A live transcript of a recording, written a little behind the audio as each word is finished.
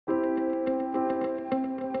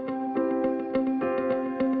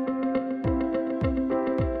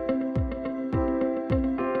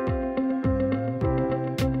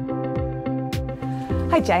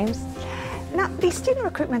Hi James. Now, the Student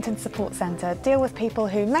Recruitment and Support Centre deal with people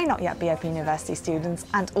who may not yet be Open University students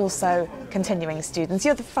and also continuing students.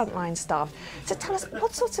 You're the frontline staff. So tell us,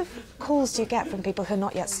 what sorts of calls do you get from people who are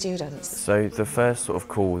not yet students? So the first sort of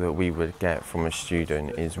call that we would get from a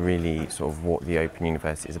student is really sort of what the Open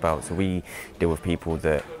University is about. So we deal with people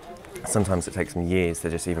that sometimes it takes them years to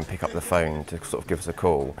just even pick up the phone to sort of give us a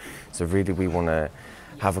call. So really we want to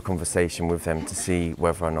have a conversation with them to see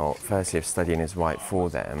whether or not, firstly, if studying is right for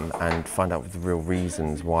them and find out the real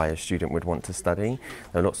reasons why a student would want to study.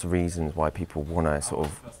 There are lots of reasons why people want to sort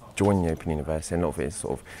of join the Open University, and a lot of it is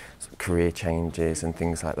sort of career changes and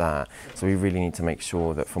things like that. So we really need to make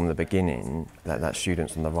sure that from the beginning that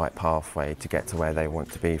student's on the right pathway to get to where they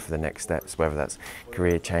want to be for the next steps, whether that's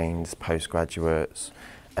career change, postgraduates,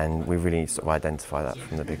 and we really sort of identify that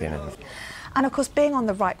from the beginning. And of course, being on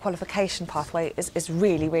the right qualification pathway is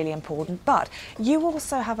really, really important, but you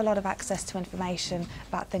also have a lot of access to information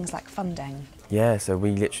about things like funding. Yeah, so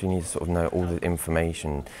we literally need to sort of know all the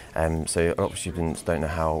information. So a lot of students don't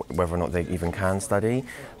know whether or not they even can study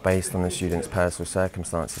based on the student's personal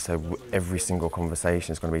circumstances. So every single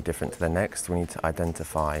conversation is going to be different to the next. We need to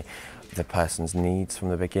identify the person's needs from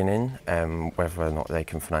the beginning, whether or not they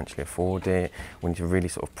can financially afford it. We need to really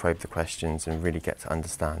sort of probe the questions and really get to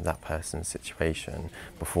understand that person's situation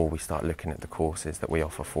before we start looking at the courses that we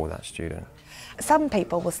offer for that student. Some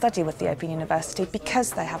people will study with the Open University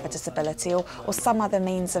because they have a disability or some other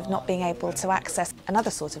means of not being able to access another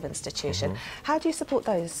sort of institution. How do you support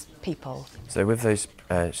those people? So with those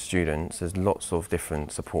students, there's lots of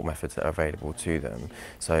different support methods that are available to them.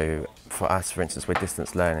 So for us, for instance, we're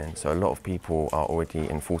distance learning, so a lot of people are already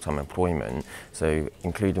in full-time employment, so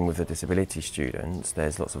including with the disability students,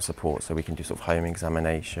 there's lots of support. So we can do sort of home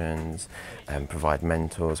examinations, provide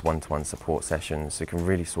mentors, one-to-one support sessions, so we can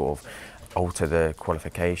really sort of alter the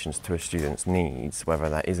qualifications to a student's needs, whether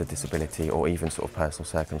that is a disability or even sort of personal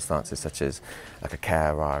circumstances such as like a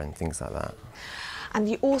carer and things like that. And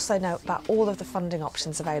you also know about all of the funding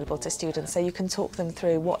options available to students, so you can talk them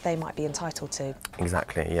through what they might be entitled to.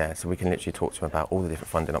 Exactly, yeah. So we can literally talk to them about all the different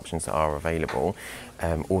funding options that are available,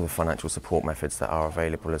 all the financial support methods that are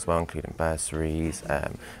available as well, including bursaries,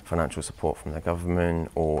 financial support from the government,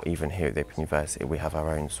 or even here at the Open University we have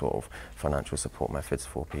our own sort of financial support methods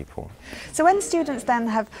for people. So when students then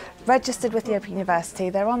have registered with the Open University,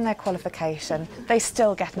 they're on their qualification, they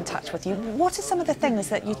still get in touch with you. What are some of the things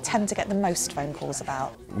that you tend to get the most phone calls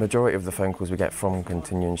about? Majority of the phone calls we get from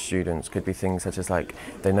continuing students could be things such as like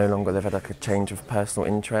they've had like a change of personal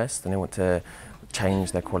interest and they want to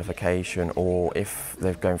change their qualification, or if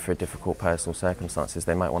they're going through difficult personal circumstances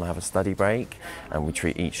they might want to have a study break, and we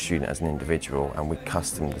treat each student as an individual and we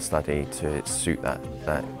custom the study to suit that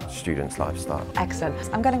student's lifestyle. Excellent.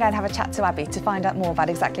 I'm going to go and have a chat to Abby to find out more about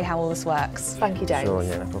exactly how all this works. Thank you, James. Sure,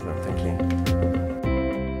 yeah, no problem. Thank you.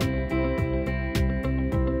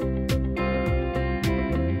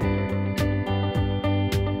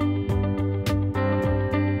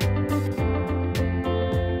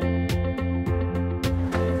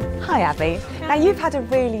 Hi Abby. Now you've had a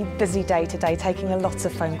really busy day today taking a lot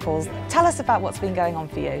of phone calls. Tell us about what's been going on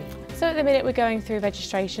for you. So at the minute we're going through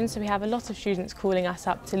registration, so we have a lot of students calling us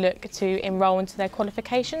up to look to enrol into their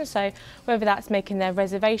qualifications, so whether that's making their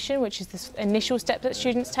reservation, which is the initial step that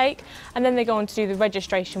students take, and then they go on to do the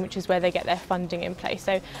registration, which is where they get their funding in place.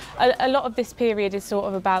 So a lot of this period is sort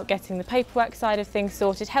of about getting the paperwork side of things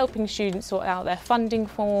sorted, helping students sort out their funding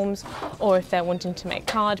forms, or if they're wanting to make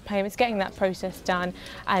card payments, getting that process done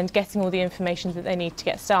and getting all the information that they need to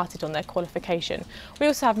get started on their qualification. We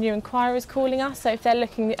also have new enquiries calling us, so if they're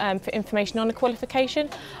looking for information on a qualification,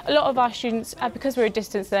 a lot of our students, because we're a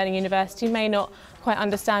distance learning university, may not quite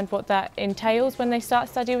understand what that entails when they start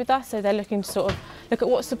study with us, so they're looking to sort of look at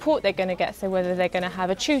what support they're going to get, so whether they're going to have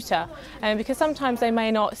a tutor, because sometimes they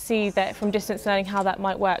may not see that from distance learning how that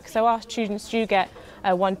might work. So our students do get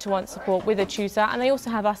one-to-one support with a tutor, and they also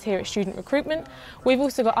have us here at Student Recruitment. We've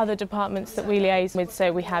also got other departments that we liaise with,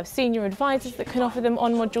 so we have senior advisors that can offer them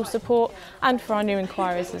on-module support, and for our new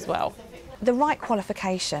inquiries as well. The right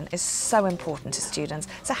qualification is so important to students,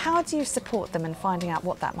 so how do you support them in finding out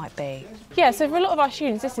what that might be? Yeah, so for a lot of our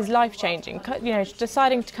students this is life-changing. You know,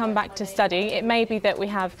 deciding to come back to study, it may be that we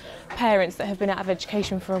have parents that have been out of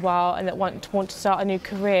education for a while and that want to start a new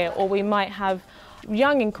career, or we might have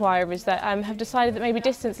young inquirers that have decided that maybe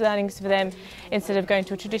distance learning is for them instead of going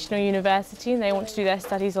to a traditional university and they want to do their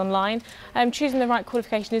studies online. Choosing the right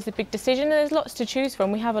qualification is a big decision, and there's lots to choose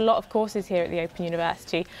from. We have a lot of courses here at the Open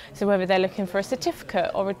University, so whether they're looking for a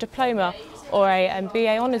certificate or a diploma or a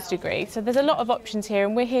BA Honours degree, so there's a lot of options here,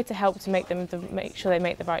 and we're here to help to make sure they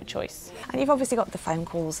make the right choice. And you've obviously got the phone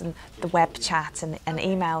calls and the web chat and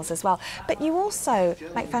emails as well, but you also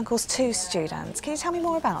make phone calls to students. Can you tell me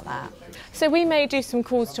more about that? So we may do some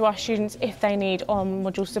calls to our students if they need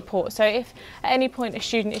on-module support. So if at any point a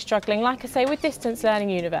student is struggling, like I say, with distance learning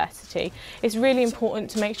university, it's really important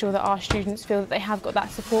to make sure that our students feel that they have got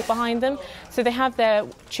that support behind them. So they have their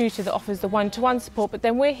tutor that offers the one-to-one support, but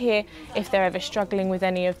then we're here if they're ever struggling with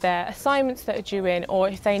any of their assignments that are due in, or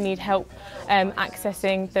if they need help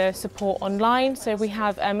accessing the support online. So we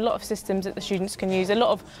have a lot of systems that the students can use. A lot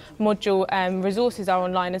of module resources are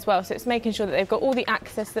online as well, so it's making sure that they've got all the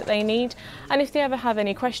access that they need. And if they ever have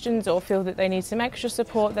any questions or feel that they need some extra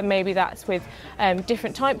support, then maybe that's with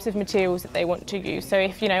different types of materials that they want to use. So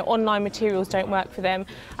if online materials don't work for them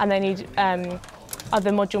and they need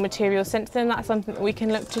other module materials sent to them, that's something that we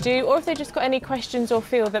can look to do. Or if they've just got any questions or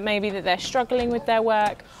feel that maybe that they're struggling with their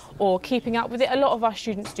work or keeping up with it. A lot of our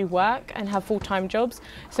students do work and have full-time jobs,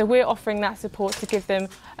 so we're offering that support to give them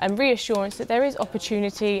reassurance that there is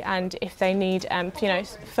opportunity, and if they need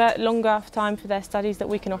longer time for their studies, that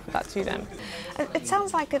we can offer that to them. It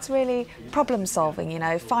sounds like it's really problem solving,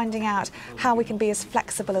 finding out how we can be as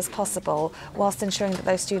flexible as possible whilst ensuring that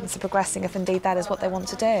those students are progressing if indeed that is what they want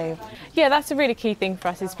to do. Yeah, that's a really key thing for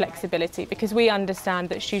us, is flexibility, because we understand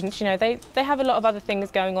that students, they have a lot of other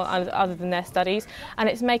things going on other than their studies, and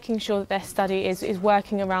it's making sure that their study is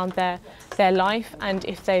working around their life. And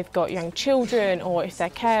if they've got young children, or if they're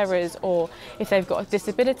carers, or if they've got a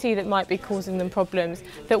disability that might be causing them problems,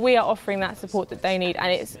 that we are offering that support that they need,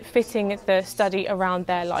 and it's fitting the study around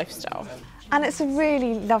their lifestyle. And it's a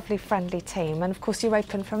really lovely, friendly team. And of course, you're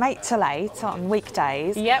open from 8 till 8 on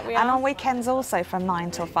weekdays. Yeah, we are. And on weekends also from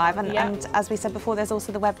 9 till 5. And as we said before, there's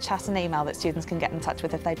also the web chat and email that students can get in touch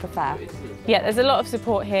with if they prefer. Yeah, there's a lot of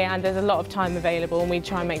support here, and there's a lot of time available, and we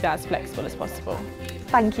try and make that as flexible as possible.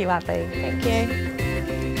 Thank you, Abby. Thank you.